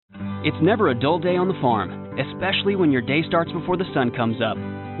It's never a dull day on the farm, especially when your day starts before the sun comes up.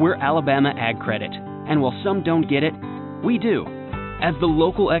 We're Alabama Ag Credit, and while some don't get it, we do. As the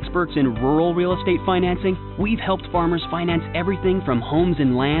local experts in rural real estate financing, we've helped farmers finance everything from homes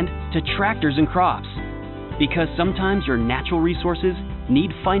and land to tractors and crops. Because sometimes your natural resources need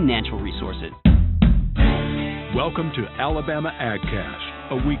financial resources. Welcome to Alabama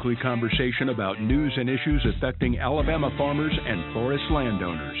AgCast, a weekly conversation about news and issues affecting Alabama farmers and forest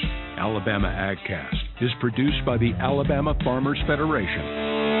landowners. Alabama AgCast is produced by the Alabama Farmers Federation.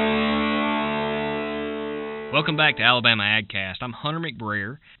 Welcome back to Alabama AgCast. I'm Hunter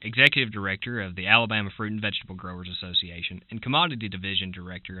McBrayer, Executive Director of the Alabama Fruit and Vegetable Growers Association and Commodity Division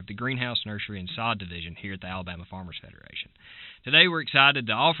Director of the Greenhouse, Nursery, and Sod Division here at the Alabama Farmers Federation. Today we're excited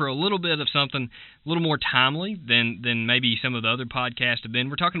to offer a little bit of something a little more timely than maybe some of the other podcasts have been.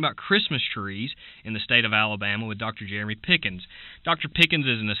 We're talking about Christmas trees in the state of Alabama with Dr. Jeremy Pickens. Dr. Pickens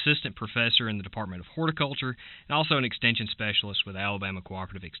is an assistant professor in the Department of Horticulture and also an extension specialist with Alabama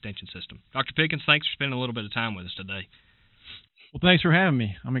Cooperative Extension System. Dr. Pickens, thanks for spending a little bit of time with us today. Well, thanks for having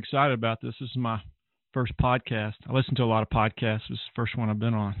me. I'm excited about this. This is my first podcast. I listen to a lot of podcasts. This is the first one I've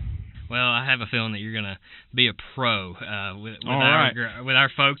been on. Well, I have a feeling that you're going to be a pro with our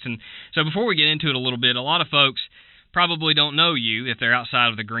folks. And so before we get into it a little bit, a lot of folks probably don't know you if they're outside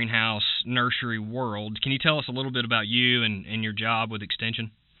of the greenhouse nursery world. Can you tell us a little bit about you and your job with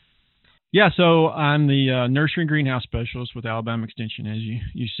Extension? Yeah, so I'm the nursery and greenhouse specialist with Alabama Extension, as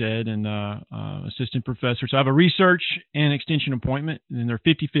you said, and assistant professor. So I have a research and extension appointment, and they're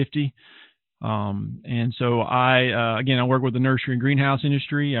 50-50. And so I work with the nursery and greenhouse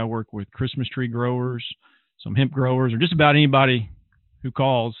industry. I work with Christmas tree growers, some hemp growers, or just about anybody who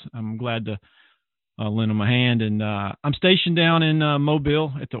calls. I'm glad to lend them a hand. And I'm stationed down in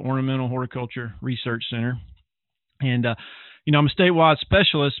Mobile at the Ornamental Horticulture Research Center. And, I'm a statewide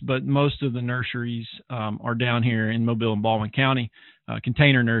specialist, but most of the nurseries are down here in Mobile and Baldwin County,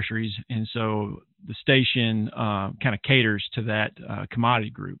 container nurseries. And so the station kind of caters to that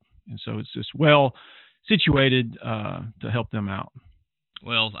commodity group. And so it's just well situated to help them out.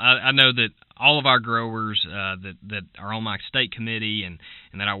 Well, I know that all of our growers that are on my state committee and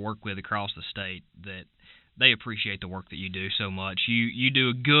that I work with across the state, that they appreciate the work that you do so much. You do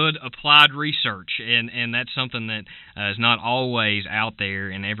a good applied research, and that's something that is not always out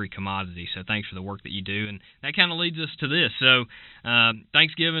there in every commodity. So thanks for the work that you do. And that kind of leads us to this. So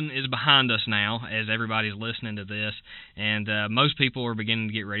Thanksgiving is behind us now as everybody's listening to this, and most people are beginning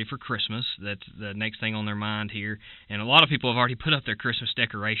to get ready for Christmas. That's the next thing on their mind here. And a lot of people have already put up their Christmas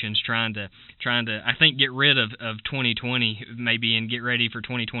decorations trying to I think, get rid of 2020 maybe and get ready for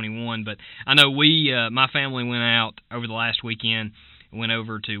 2021. But I know my family went out over the last weekend, went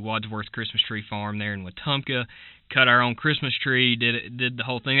over to Wadsworth Christmas Tree Farm there in Wetumpka, cut our own Christmas tree, did the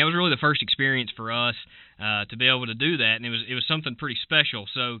whole thing. That was really the first experience for us to be able to do that, and it was something pretty special.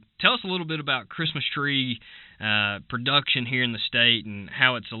 So tell us a little bit about Christmas tree production here in the state and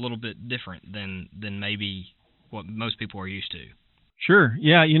how it's a little bit different than maybe what most people are used to. Sure.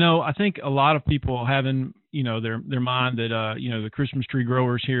 Yeah. I think a lot of people have in, their mind that, the Christmas tree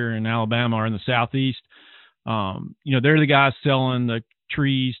growers here in Alabama or in the Southeast, they're the guys selling the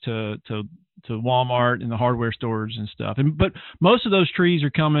trees to Walmart and the hardware stores and stuff. But most of those trees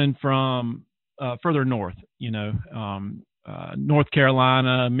are coming from further north, North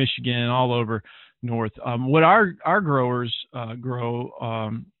Carolina, Michigan, all over north. What our growers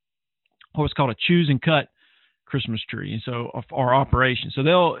grow, what's called a choose and cut Christmas tree, and so our operation. So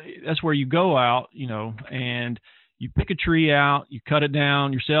that's where you go out, and you pick a tree out, you cut it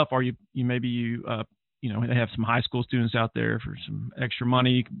down yourself, or you they have some high school students out there for some extra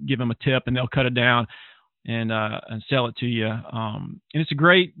money. You can give them a tip, and they'll cut it down and sell it to you. And it's a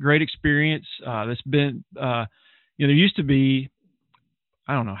great experience. That's been, there used to be,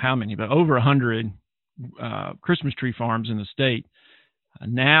 I don't know how many, but over 100 Christmas tree farms in the state.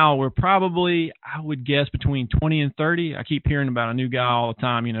 Now we're probably, I would guess, between 20 and 30. I keep hearing about a new guy all the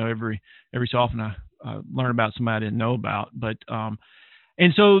time. Every so often I learn about somebody I didn't know about. But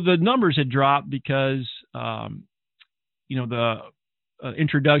and so the numbers had dropped because the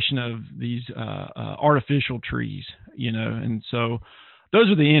introduction of these artificial trees. And so those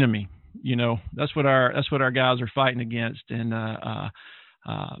are the enemy. That's what our guys are fighting against. And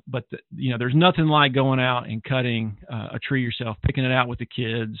but there's nothing like going out and cutting a tree yourself, picking it out with the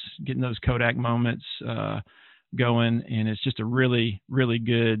kids, getting those Kodak moments going, and it's just a really, really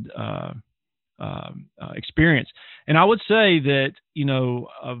good experience. And I would say that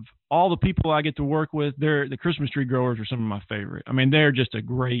of all the people I get to work with, the Christmas tree growers are some of my favorite. I mean, they're just a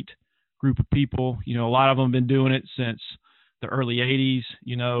great group of people. A lot of them have been doing it since the early 80s,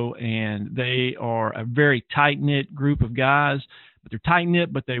 and they are a very tight-knit group of guys, but they're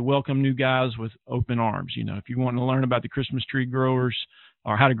tight-knit, but they welcome new guys with open arms. If you want to learn about the Christmas tree growers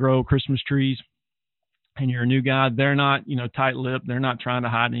or how to grow Christmas trees and you're a new guy, they're not, tight-lipped. They're not trying to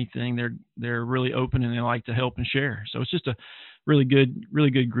hide anything. They're really open, and they like to help and share. So it's just a really good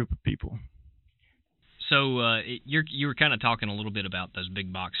group of people. So you were kind of talking a little bit about those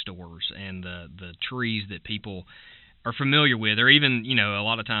big box stores and the trees that people are familiar with, or even, a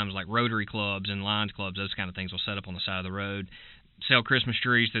lot of times like Rotary clubs and Lions clubs, those kind of things will set up on the side of the road, sell Christmas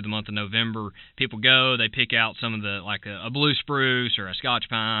trees through the month of November. People go, they pick out some of the, like a blue spruce or a Scotch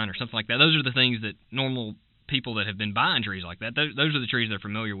pine or something like that. Those are the things that normal people that have been buying trees like that, those are the trees they're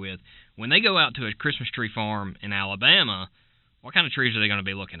familiar with. When they go out to a Christmas tree farm in Alabama, what kind of trees are they going to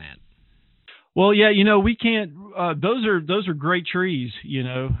be looking at? Well, yeah, we can't. Those are great trees,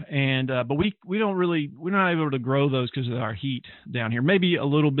 and but we're not able to grow those because of our heat down here. Maybe a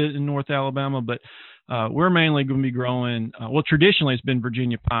little bit in North Alabama, but we're mainly going to be growing. Well, traditionally it's been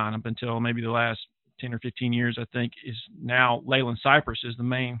Virginia pine up until maybe the last 10 or 15 years. I think is now Leyland cypress is the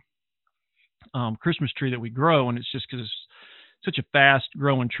main Christmas tree that we grow, and it's just because it's such a fast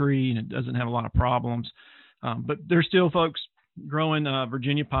growing tree and it doesn't have a lot of problems. But there's still folks growing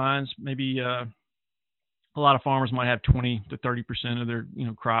Virginia pines. Maybe a lot of farmers might have 20 to 30% of their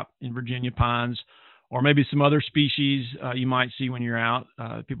crop in Virginia pines, or maybe some other species you might see when you're out.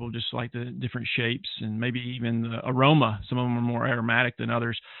 People just like the different shapes and maybe even the aroma. Some of them are more aromatic than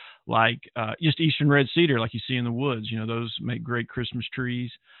others, like just eastern red cedar, like you see in the woods. Those make great Christmas trees.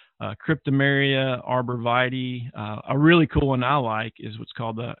 Cryptomeria, arborvitae. A really cool one I like is what's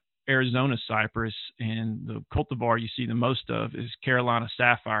called the Arizona cypress, and the cultivar you see the most of is Carolina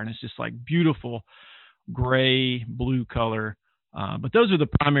sapphire, and it's just like beautiful gray blue color. But those are the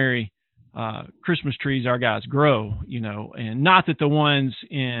primary Christmas trees our guys grow, and not that the ones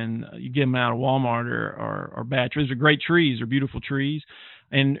you get them out of Walmart are bad trees. They're great trees. They're beautiful trees,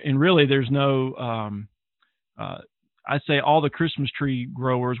 and really there's no I'd say all the Christmas tree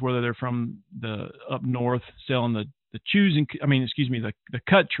growers, whether they're from the up north selling the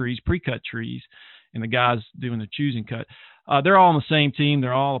cut trees, pre-cut trees, and the guys doing the choosing cut, they're all on the same team.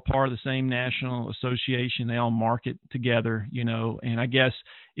 They're all a part of the same national association. They all market together, and I guess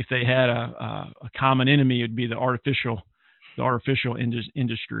if they had a common enemy, it would be the artificial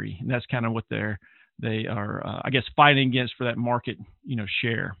industry. And that's kind of what they are, I guess, fighting against for that market,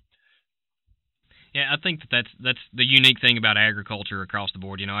 share. Yeah, I think that's the unique thing about agriculture across the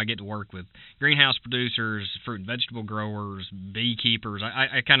board. I get to work with greenhouse producers, fruit and vegetable growers, beekeepers.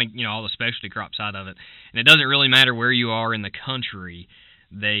 I kind of, all the specialty crop side of it. And it doesn't really matter where you are in the country.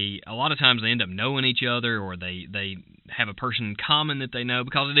 A lot of times they end up knowing each other, or they have a person in common that they know,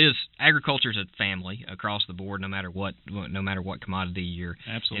 because agriculture is a family across the board, no matter what commodity you're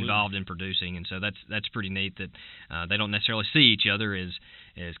involved in producing. And so that's pretty neat that they don't necessarily see each other as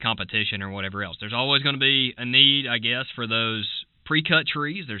competition or whatever else. There's always going to be a need, I guess, for those pre-cut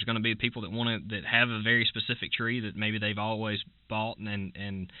trees. There's going to be people that have a very specific tree that maybe they've always bought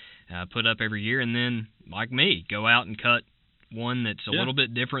and put up every year, and then, like me, go out and cut one that's a little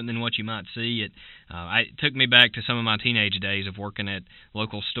bit different than what you might see. It took me back to some of my teenage days of working at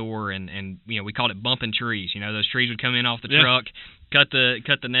local store, and we called it bumping trees. Those trees would come in off the truck, cut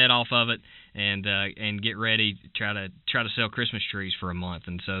the net off of it, and get ready to try to sell Christmas trees for a month.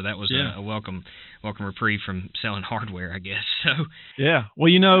 And so that was a welcome reprieve from selling hardware, I guess. So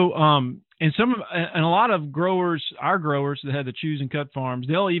well, and a lot of growers, our growers that have the choose and cut farms,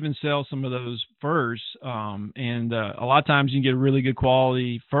 they'll even sell some of those furs. And a lot of times you can get a really good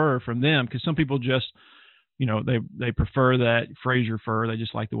quality fur from them, because some people just, they prefer that Fraser fur. They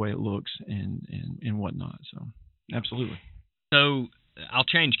just like the way it looks and whatnot. So absolutely. So I'll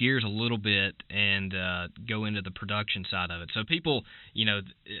change gears a little bit and go into the production side of it. So people,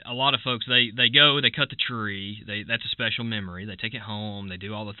 a lot of folks, they cut the tree. That's a special memory. They take it home. They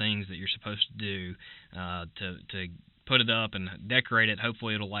do all the things that you're supposed to do to put it up and decorate it.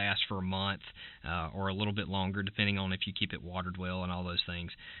 Hopefully it'll last for a month or a little bit longer, depending on if you keep it watered well and all those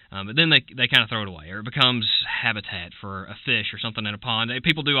things. But then they kind of throw it away, or it becomes habitat for a fish or something in a pond.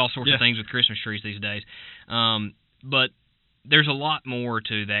 People do all sorts of things with Christmas trees these days. But there's a lot more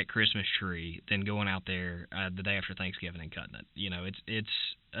to that Christmas tree than going out there the day after Thanksgiving and cutting it. It's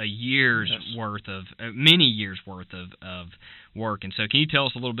a year's worth of many years worth of work. And so, can you tell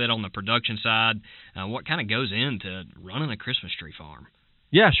us a little bit on the production side, what kind of goes into running a Christmas tree farm?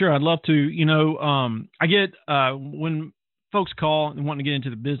 Yeah, sure. I'd love to. I get when folks call and want to get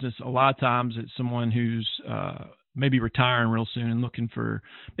into the business, a lot of times it's someone who's maybe retiring real soon and looking for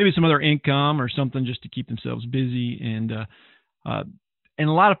maybe some other income or something just to keep themselves busy. And a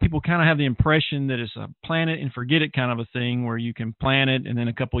lot of people kind of have the impression that it's a plant it and forget it kind of a thing where you can plant it and then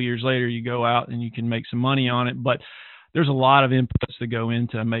a couple of years later you go out and you can make some money on it. But there's a lot of inputs that go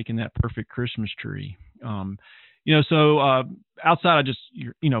into making that perfect Christmas tree. So outside of just,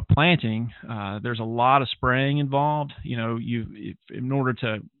 planting, there's a lot of spraying involved. In order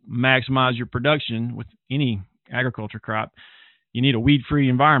to maximize your production with any agriculture crop, you need a weed-free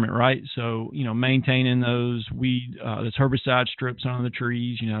environment, right? So, maintaining those those herbicide strips on the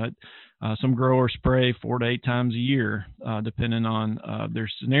trees, some growers spray 4 to 8 times a year, depending on their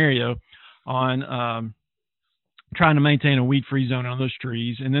scenario, on trying to maintain a weed-free zone on those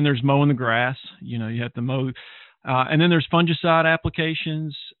trees. And then there's mowing the grass. You have to mow. And then there's fungicide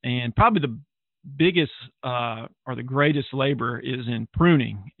applications. And probably the biggest or the greatest labor is in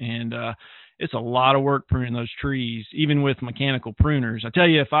pruning. And it's a lot of work pruning those trees, even with mechanical pruners. I tell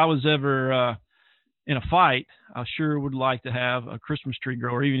you, if I was ever in a fight, I sure would like to have a Christmas tree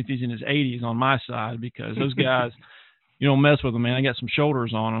grower, even if he's in his 80s, on my side, because those guys – you don't mess with them, man. I got some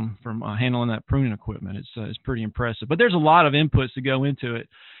shoulders on them from handling that pruning equipment. It's pretty impressive. But there's a lot of inputs that go into it.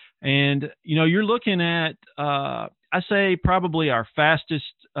 And, you're looking at, I say probably our fastest,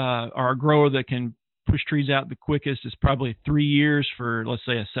 our grower that can push trees out the quickest is probably 3 years for, let's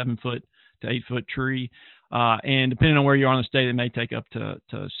say, a 7-foot to 8-foot tree. And depending on where you are in the state, it may take up to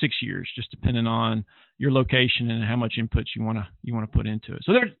 6 years, just depending on your location and how much input you want to put into it.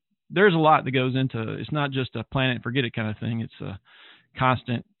 So there's a lot that goes into it. It's not just a plan it and forget it kind of thing. It's a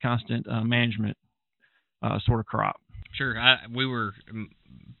constant management sort of crop. Sure.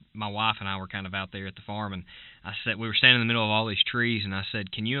 My wife and I were kind of out there at the farm, and I said, we were standing in the middle of all these trees, and I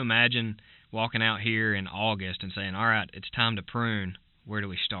said, can you imagine walking out here in August and saying, all right, it's time to prune. Where do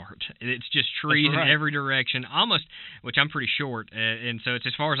we start? It's just trees in every direction, almost, which I'm pretty short, and so it's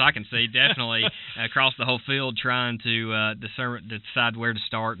as far as I can see, definitely across the whole field, trying to decide where to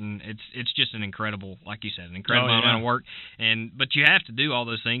start, and it's just an incredible, like you said, an incredible amount of work, but you have to do all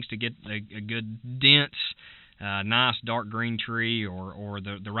those things to get a good, dense, nice dark green tree or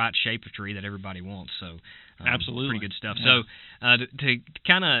the right shape of tree that everybody wants. So absolutely, pretty good stuff. Yeah. So to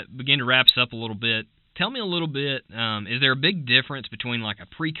kind of begin to wrap us up a little bit. Tell me a little bit, is there a big difference between like a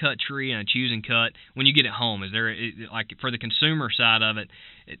pre-cut tree and a choose and cut when you get it home? Is there, like for the consumer side of it,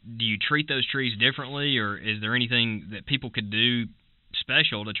 do you treat those trees differently, or is there anything that people could do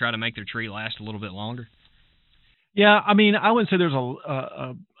special to try to make their tree last a little bit longer? Yeah, I mean, I wouldn't say there's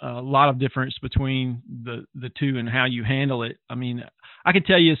a lot of difference between the two and how you handle it. I mean, I could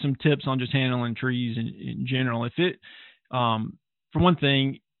tell you some tips on just handling trees in general. If it, for one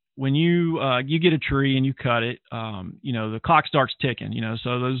thing, when you get a tree and you cut it, the clock starts ticking,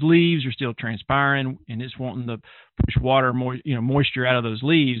 so those leaves are still transpiring and it's wanting to push moisture out of those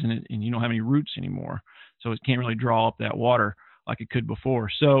leaves, and you don't have any roots anymore. So it can't really draw up that water like it could before.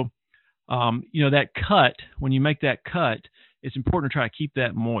 So, that cut, when you make that cut, it's important to try to keep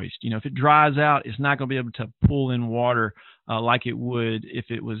that moist. If it dries out, it's not going to be able to pull in water like it would if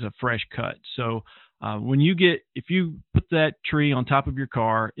it was a fresh cut. So, if you put that tree on top of your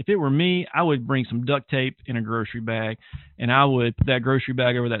car, if it were me, I would bring some duct tape in a grocery bag, and I would put that grocery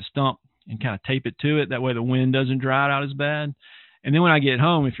bag over that stump and kind of tape it to it. That way the wind doesn't dry it out as bad. And then when I get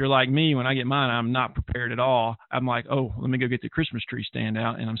home, if you're like me, when I get mine, I'm not prepared at all. I'm like, oh, let me go get the Christmas tree stand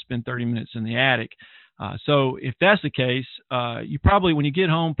out, and I'm spend 30 minutes in the attic. So if that's the case, you probably, when you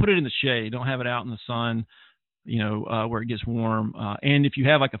get home, put it in the shade. Don't have it out in the sun, where it gets warm. And if you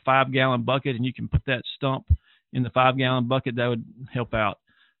have like a 5-gallon bucket and you can put that stump in the 5-gallon bucket, that would help out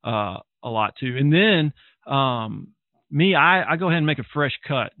a lot too. And then I go ahead and make a fresh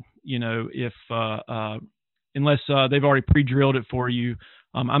cut, if unless they've already pre-drilled it for you.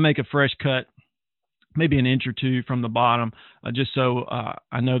 I make a fresh cut, maybe an inch or two from the bottom, just so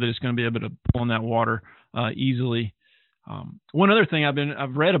I know that it's going to be able to pull in that water easily. One other thing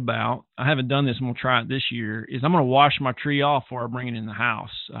I've read about, I haven't done this and we'll try it this year, is I'm going to wash my tree off before I bring it in the house.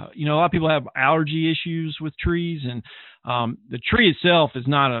 A lot of people have allergy issues with trees, and the tree itself is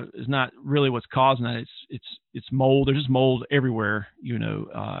not really what's causing that. It's mold. There's just mold everywhere,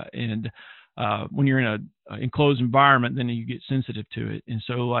 and when you're in an enclosed environment, then you get sensitive to it. And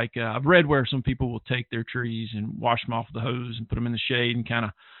so I've read where some people will take their trees and wash them off with the hose and put them in the shade and kind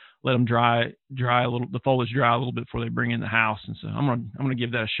of let them dry a little, the foliage dry a little bit before they bring in the house. And so I'm gonna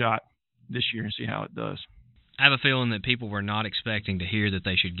give that a shot this year and see how it does. I have a feeling that people were not expecting to hear that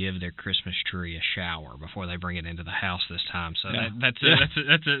they should give their Christmas tree a shower before they bring it into the house this time. So that's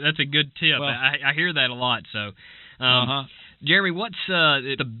a good tip. Well, I hear that a lot. So Jeremy, what's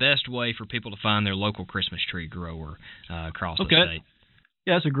the best way for people to find their local Christmas tree grower across the state?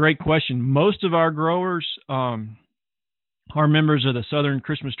 Yeah, that's a great question. Most of our growers are members of the Southern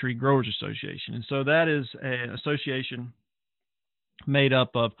Christmas Tree Growers Association. And so that is an association made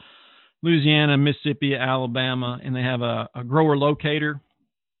up of Louisiana, Mississippi, Alabama, and they have a grower locator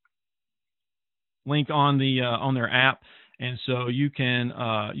link on their app. And so you can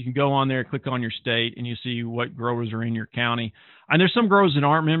go on there, click on your state, and you see what growers are in your county. And there's some growers that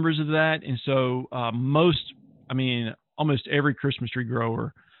aren't members of that. And so almost every Christmas tree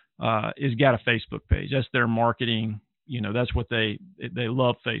grower has got a Facebook page. That's their marketing. That's what they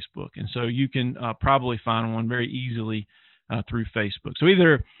love, Facebook. And so you can probably find one very easily through Facebook. So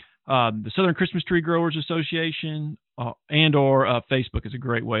either the Southern Christmas Tree Growers Association and or Facebook is a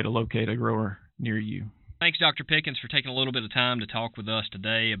great way to locate a grower near you. Thanks, Dr. Pickens, for taking a little bit of time to talk with us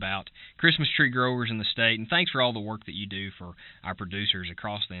today about Christmas tree growers in the state, and thanks for all the work that you do for our producers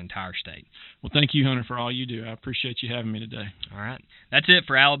across the entire state. Well, thank you, Hunter, for all you do. I appreciate you having me today. All right. That's it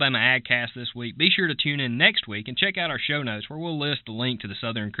for Alabama AgCast this week. Be sure to tune in next week and check out our show notes where we'll list the link to the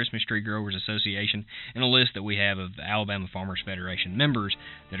Southern Christmas Tree Growers Association and a list that we have of Alabama Farmers Federation members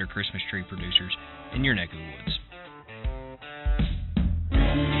that are Christmas tree producers in your neck of the woods.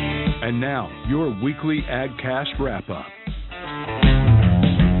 And now, your weekly AgCast wrap-up.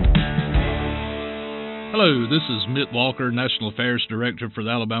 Hello, this is Mitt Walker, National Affairs Director for the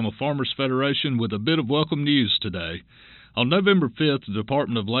Alabama Farmers Federation, with a bit of welcome news today. On November 5th, the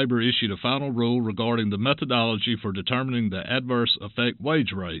Department of Labor issued a final rule regarding the methodology for determining the adverse effect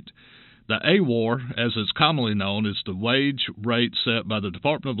wage rate. The AWAR, as it's commonly known, is the wage rate set by the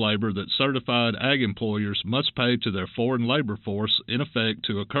Department of Labor that certified ag employers must pay to their foreign labor force, in effect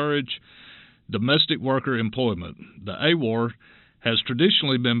to encourage domestic worker employment. The AWAR has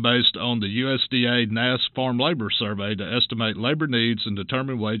traditionally been based on the USDA NASS Farm Labor Survey to estimate labor needs and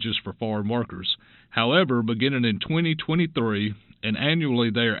determine wages for foreign workers. However, beginning in 2023 and annually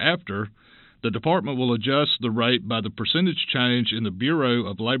thereafter, the department will adjust the rate by the percentage change in the Bureau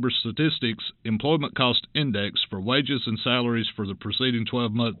of Labor Statistics Employment Cost Index for wages and salaries for the preceding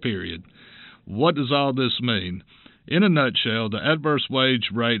 12-month period. What does all this mean? In a nutshell, the adverse wage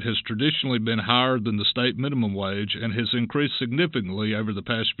rate has traditionally been higher than the state minimum wage and has increased significantly over the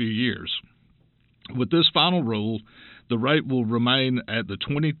past few years. With this final rule, the rate will remain at the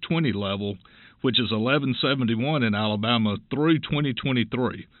 2020 level, which is $11.71 in Alabama, through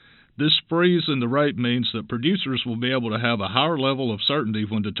 2023. This freeze in the rate means that producers will be able to have a higher level of certainty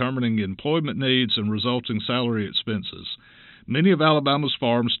when determining employment needs and resulting salary expenses. Many of Alabama's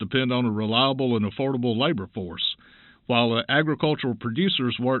farms depend on a reliable and affordable labor force. While agricultural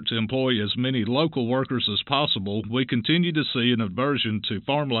producers work to employ as many local workers as possible, we continue to see an aversion to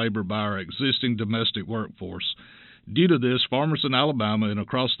farm labor by our existing domestic workforce. Due to this, farmers in Alabama and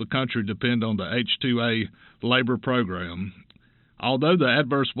across the country depend on the H-2A labor program. Although the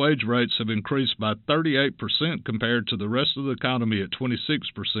adverse wage rates have increased by 38% compared to the rest of the economy at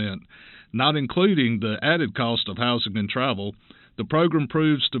 26%, not including the added cost of housing and travel, the program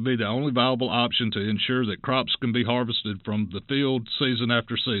proves to be the only viable option to ensure that crops can be harvested from the field season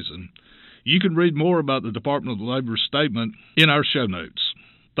after season. You can read more about the Department of Labor's statement in our show notes.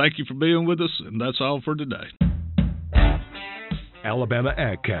 Thank you for being with us, and that's all for today. Alabama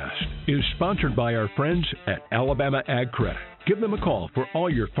AgCast is sponsored by our friends at Alabama Ag Credit. Give them a call for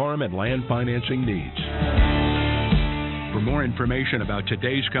all your farm and land financing needs. For more information about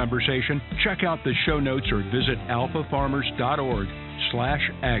today's conversation, check out the show notes or visit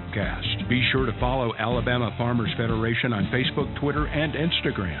alphafarmers.org/agcast. Be sure to follow Alabama Farmers Federation on Facebook, Twitter, and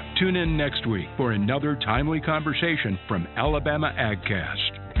Instagram. Tune in next week for another timely conversation from Alabama AgCast.